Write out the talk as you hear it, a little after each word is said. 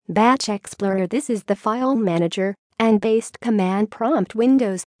BatchExplorer. This is the file manager and based command prompt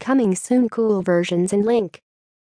Windows, coming soon. Cool versions and link.